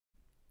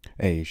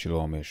Hey,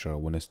 shalom, Yeshua.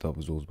 When it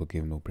stops, always but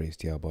give no praise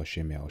to Yahweh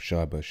Shem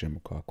Yahushua, Hashem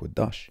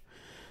Kwadash.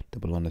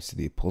 Double honor to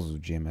the apostles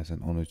of GMS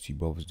and honor to you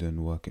brothers doing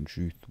the work in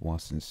truth while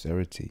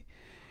sincerity.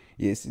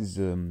 Yes, it's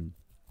a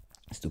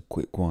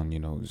quick one,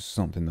 it's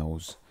something that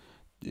was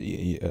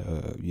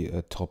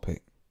a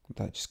topic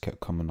that just kept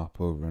coming up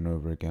over and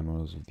over again when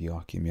I was with the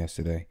Arkim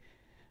yesterday.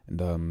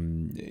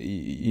 And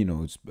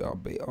it's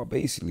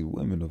basically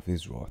women of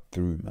Israel are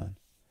through, man.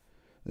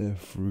 They're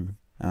through,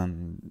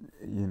 and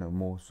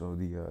more so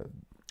the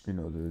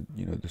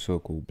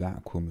so-called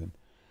black woman,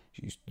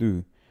 she's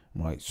through,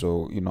 right?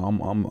 So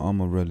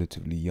I'm a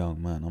relatively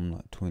young man. I'm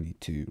like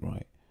 22,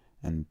 right?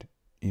 And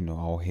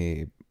I'll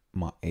hear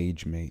my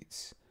age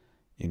mates,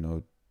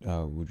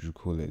 would you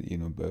call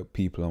it, but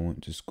people I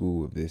went to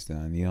school with, this, that,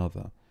 and the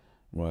other,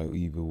 right?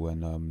 Even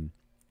when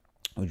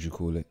what you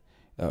call it,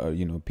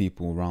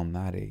 people around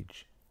that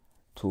age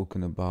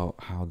talking about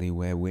how they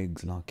wear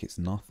wigs like it's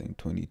nothing.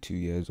 22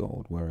 years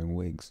old wearing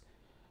wigs,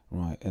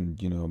 right? And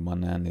my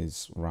nan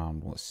is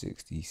around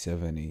 60,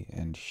 70,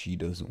 and she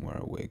doesn't wear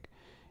a wig.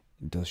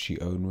 Does she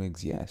own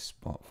wigs? Yes,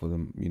 but for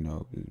them,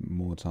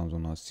 more times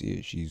when I see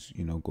it, she's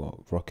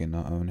got rocking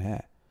her own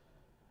hair,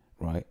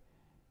 right?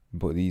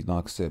 But these,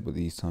 like I said,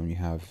 these time you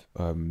have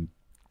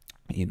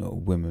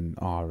women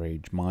our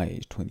age, my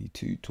age,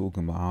 22,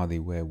 talking about how they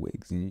wear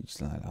wigs, and you're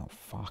just like, oh,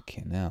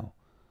 fucking hell.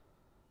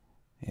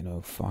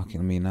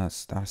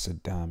 That's a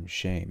damn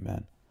shame,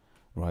 man.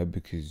 Right?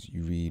 Because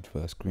you read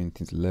 1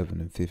 Corinthians 11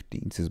 and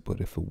 15, says,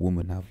 but if a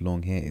woman have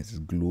long hair, it is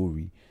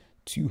glory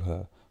to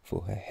her,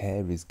 for her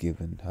hair is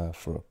given her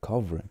for a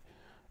covering,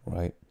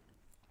 right?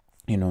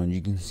 And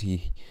you can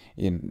see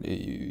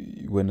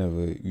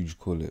whenever you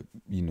call it,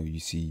 you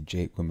see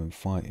Jake women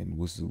fighting,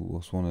 what's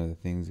one of the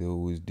things they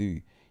always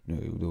do?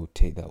 They'll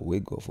take that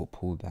wig off or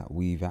pull that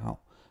weave out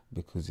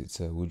because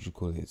it's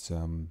it's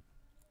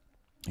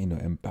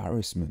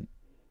embarrassment.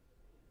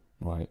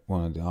 Right,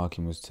 one of the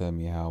arguments telling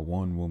me how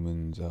one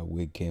woman's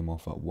wig came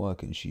off at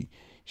work, and she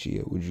she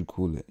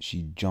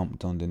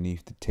jumped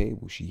underneath the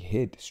table. She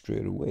hid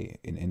straight away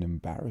in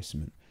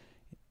embarrassment.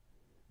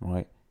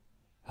 Right,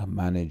 her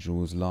manager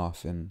was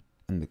laughing,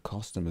 and the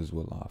customers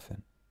were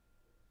laughing.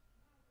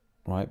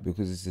 Right,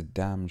 because it's a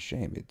damn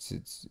shame.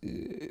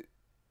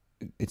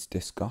 It's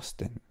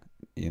disgusting.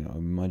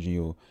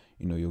 Imagine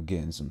you're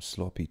getting some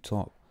sloppy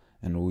top,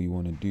 and all you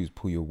want to do is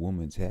pull your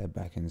woman's hair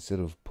back, and instead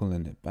of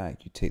pulling it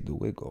back, you take the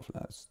wig off.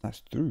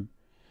 That's through,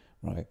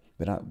 right?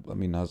 But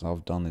as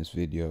I've done this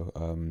video,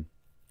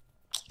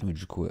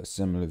 a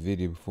similar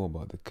video before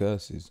about the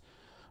curses,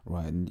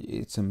 right? And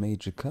it's a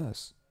major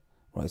curse,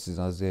 right? It says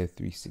Isaiah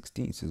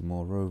 3:16, it says,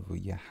 moreover,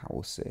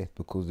 Yahweh saith,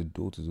 because the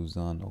daughters of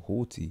Zion are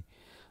haughty,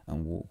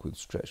 and walk with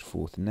stretched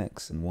forth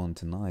necks, and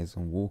wanton eyes,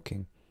 and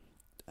walking,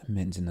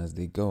 mention as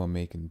they go, and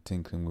making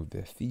tinkling with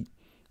their feet,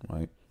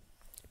 right?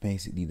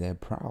 Basically, they're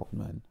proud,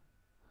 man.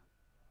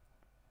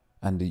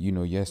 And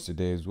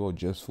yesterday as well,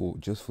 just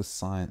for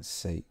science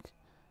sake,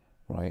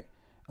 right?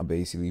 I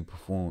basically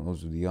performed. I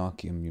was with the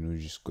Archeum,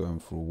 just going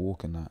for a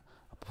walk, and that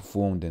I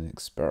performed an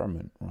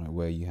experiment, right,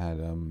 where you had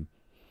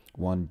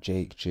one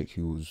Jake chick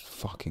who was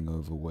fucking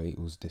overweight, it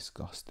was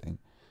disgusting,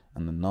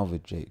 and another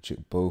Jake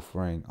chick, both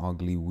wearing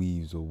ugly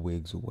weaves or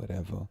wigs or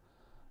whatever,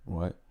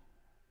 right?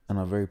 And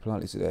I very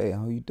politely said, "Hey,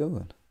 how you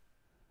doing?"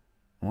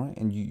 Right,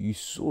 and you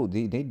saw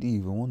they didn't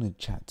even want to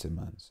chat to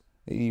mans.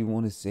 They didn't even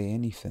want to say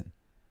anything.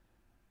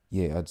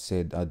 Yeah, I'd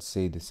say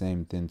the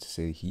same thing to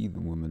say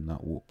heathen women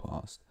that walked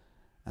past,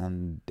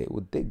 and they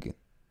were digging.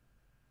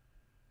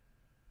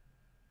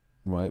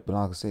 Right, but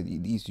like I said,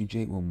 these two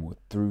Jake women were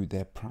through.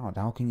 They're proud.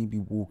 How can you be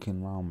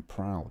walking around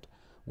proud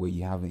where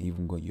you haven't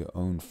even got your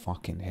own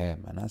fucking hair,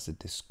 man? That's a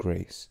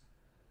disgrace.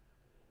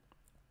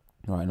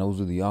 Right, and those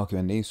were the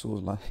argument, and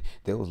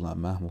they was like,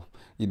 man,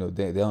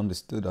 they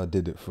understood I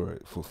did it for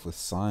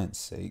science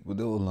sake, but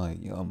they were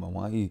like, yo, man,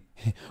 why did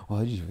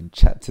you even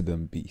chat to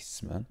them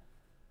beasts, man?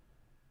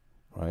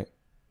 Right?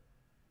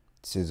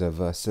 It says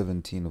verse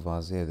 17 of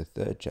Isaiah, the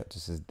 3rd chapter,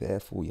 says,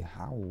 therefore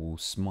Yahweh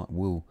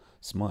will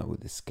smite with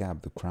the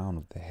scab the crown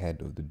of the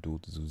head of the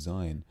daughters of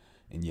Zion,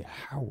 and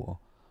Yahweh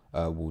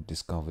will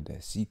discover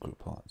their secret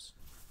parts.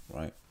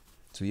 Right?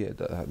 So yeah,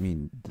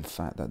 the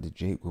fact that the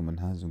Jake woman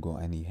hasn't got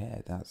any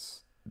hair,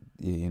 that's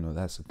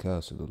a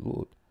curse of the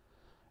Lord,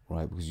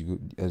 right? Because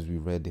as we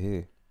read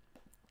here,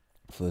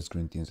 1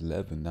 Corinthians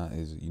 11, that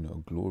is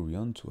glory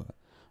unto her,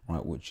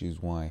 right? Which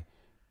is why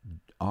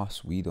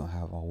we don't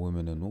have our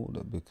women in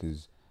order,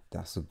 because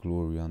that's a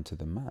glory unto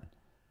the man,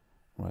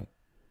 right?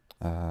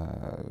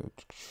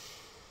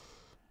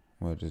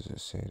 Where does it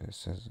say? It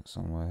says it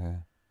somewhere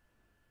here.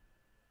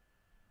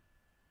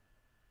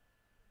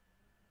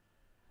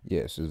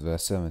 Yes, yeah, so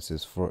verse 7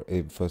 says, for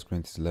 1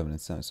 Corinthians 11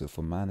 and 7, so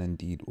for man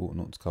indeed ought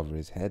not to cover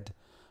his head,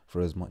 for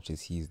as much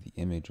as he is the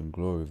image and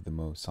glory of the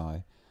Most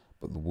High,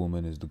 but the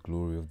woman is the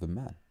glory of the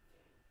man,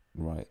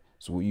 right?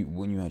 So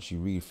when you actually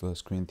read 1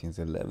 Corinthians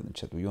 11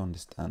 chapter, what you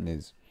understand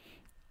is,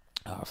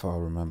 if I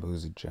remember,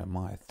 was it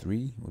Jeremiah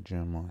 3 or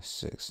Jeremiah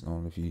 6?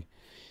 Might be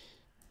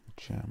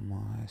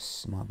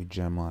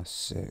Jeremiah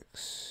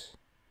 6.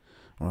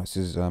 Alright, it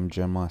says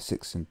Jeremiah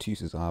 6:2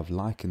 says, I have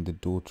likened the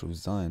daughter of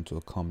Zion to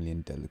a comely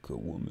and delicate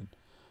woman.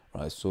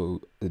 Right,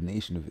 so the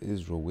nation of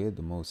Israel, we're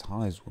the Most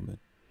High's woman.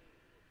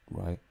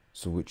 Right,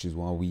 so which is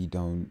why we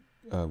don't,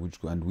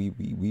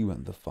 we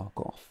went the fuck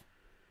off.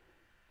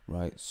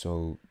 Right,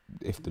 so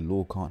if the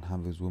Lord can't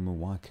have his women,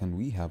 why can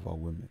we have our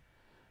women?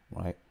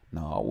 Right,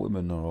 now our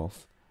women are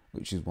off,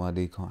 which is why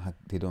they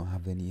don't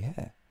have any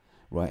hair.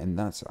 Right, and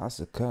that's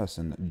a curse,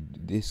 and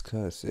this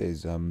curse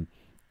is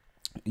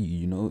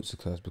you know it's a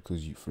curse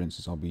because you, for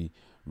instance, I'll be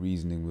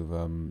reasoning with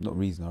not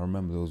reasoning. I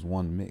remember there was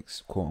one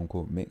mixed, quote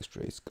unquote, mixed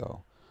race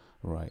girl,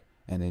 right,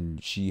 and then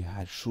she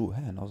had short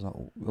hair, and I was like,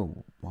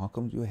 oh, how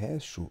come your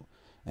hair's short?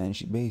 And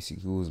she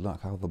basically was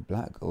like how the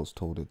black girls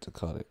told her to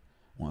cut it.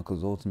 Why?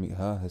 Because ultimately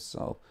her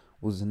herself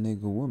was a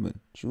nigger woman.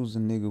 She was a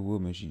nigger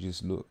woman. She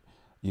just looked,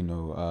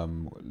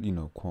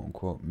 quote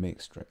unquote,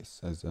 mixed race,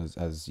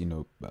 as you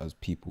know, as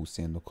people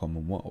say in the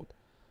common world,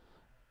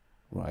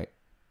 right?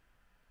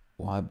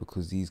 Why?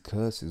 Because these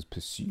curses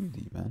pursue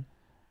thee, man.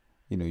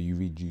 You know, you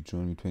read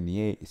Deuteronomy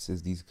 28, it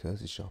says these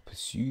curses shall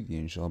pursue thee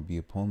and shall be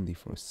upon thee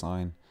for a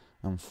sign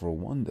and for a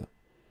wonder.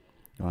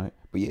 Right?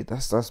 But yeah,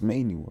 that's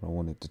mainly what I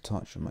wanted to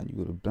touch on, man.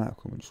 You got a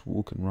black woman just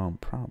walking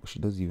around proud, but she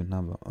doesn't even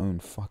have her own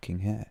fucking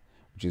hair,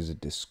 which is a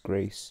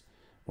disgrace,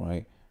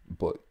 right?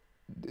 But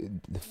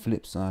the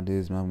flip side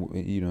is, man,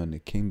 you know, in the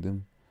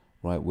kingdom,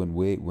 right, when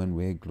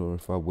we're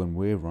glorified, when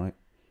we're right,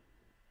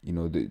 you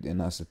know, and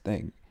that's the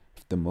thing.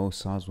 If the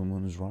Most High's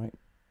woman is right,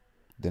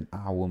 then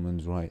our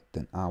woman's right.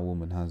 Then our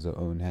woman has her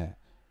own hair,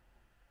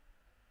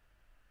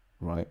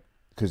 right?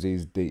 Because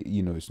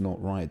it's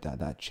not right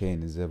that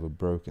chain is ever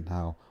broken.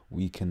 How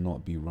we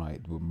cannot be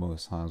right with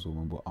Most High's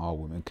woman, but our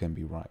woman can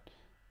be right.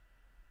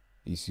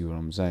 You see what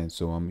I'm saying?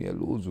 So yeah,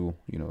 Lord's will,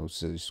 you know,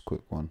 say this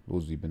quick one.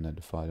 Lord's will been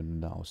edified,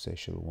 and that I'll say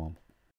shalom.